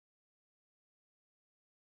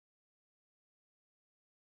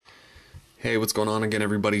Hey, what's going on again,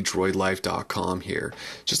 everybody? DroidLife.com here.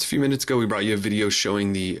 Just a few minutes ago, we brought you a video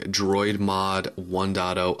showing the Droid Mod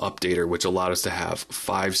 1.0 updater, which allowed us to have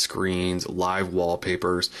 5 screens, live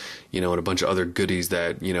wallpapers, and a bunch of other goodies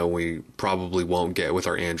that, we probably won't get with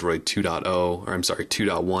our Android 2.1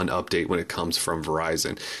 update when it comes from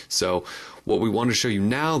Verizon. So what we want to show you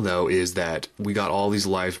now, though, is that we got all these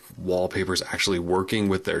live wallpapers actually working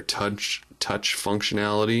with their touch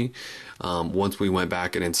functionality once we went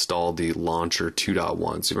back and installed the launcher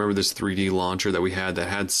 2.1. So remember this 3D launcher that we had that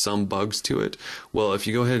had some bugs to it? Well, if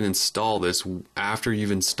you go ahead and install this after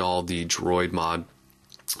you've installed the Droid Mod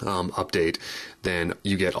update, then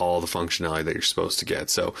you get all the functionality that you're supposed to get.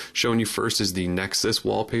 So showing you first is the Nexus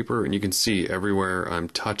wallpaper, and you can see everywhere I'm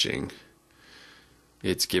touching,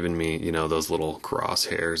 it's giving me, those little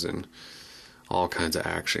crosshairs and all kinds of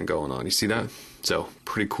action going on. You see that? So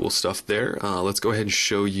pretty cool stuff there. Let's go ahead and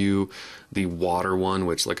show you the water one,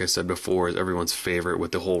 which, like I said before, is everyone's favorite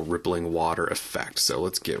with the whole rippling water effect. So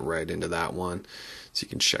let's get right into that one so you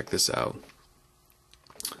can check this out.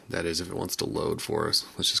 That is, if it wants to load for us.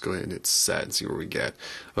 Let's just go ahead and hit set and see where we get.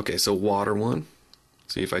 Okay, so water one.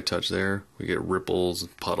 See, if I touch there, we get ripples,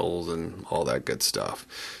 puddles, and all that good stuff.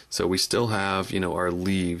 So we still have, our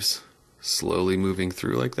leaves slowly moving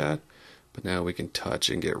through like that. But now we can touch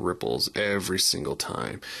and get ripples every single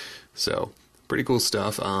time. So pretty cool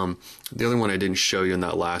stuff. The other one I didn't show you in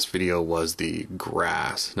that last video was the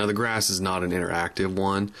grass. Now the grass is not an interactive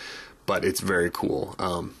one, but it's very cool.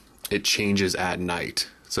 It changes at night.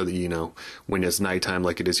 So that, when it's nighttime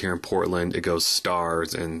like it is here in Portland, it goes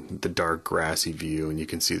stars and the dark grassy view, and you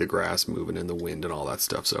can see the grass moving in the wind and all that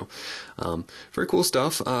stuff. So very cool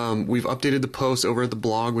stuff. We've updated the post over at the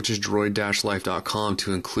blog, which is droid-life.com,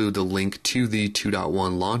 to include the link to the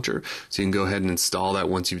 2.1 launcher. So you can go ahead and install that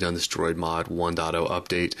once you've done this Droid Mod 1.0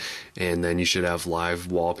 update, and then you should have live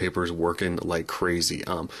wallpapers working like crazy.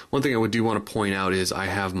 One thing I do want to point out is I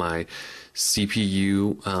have my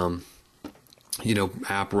CPU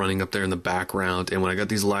app running up there in the background, and when I got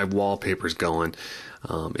these live wallpapers going,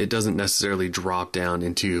 it doesn't necessarily drop down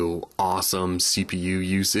into awesome CPU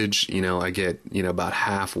usage. I get about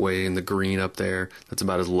halfway in the green up there. That's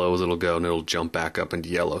about as low as it'll go, and it'll jump back up into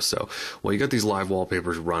yellow. So while you got these live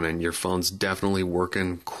wallpapers running, your phone's definitely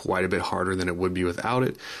working quite a bit harder than it would be without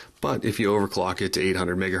it. But if you overclock it to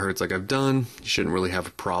 800 megahertz like I've done, you shouldn't really have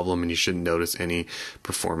a problem, and you shouldn't notice any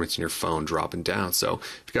performance in your phone dropping down. So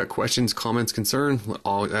if you got questions, comments, concerns,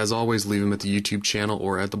 as always, leave them at the YouTube channel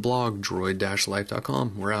or at the blog,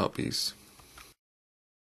 droid-life.com. We're out. Peace.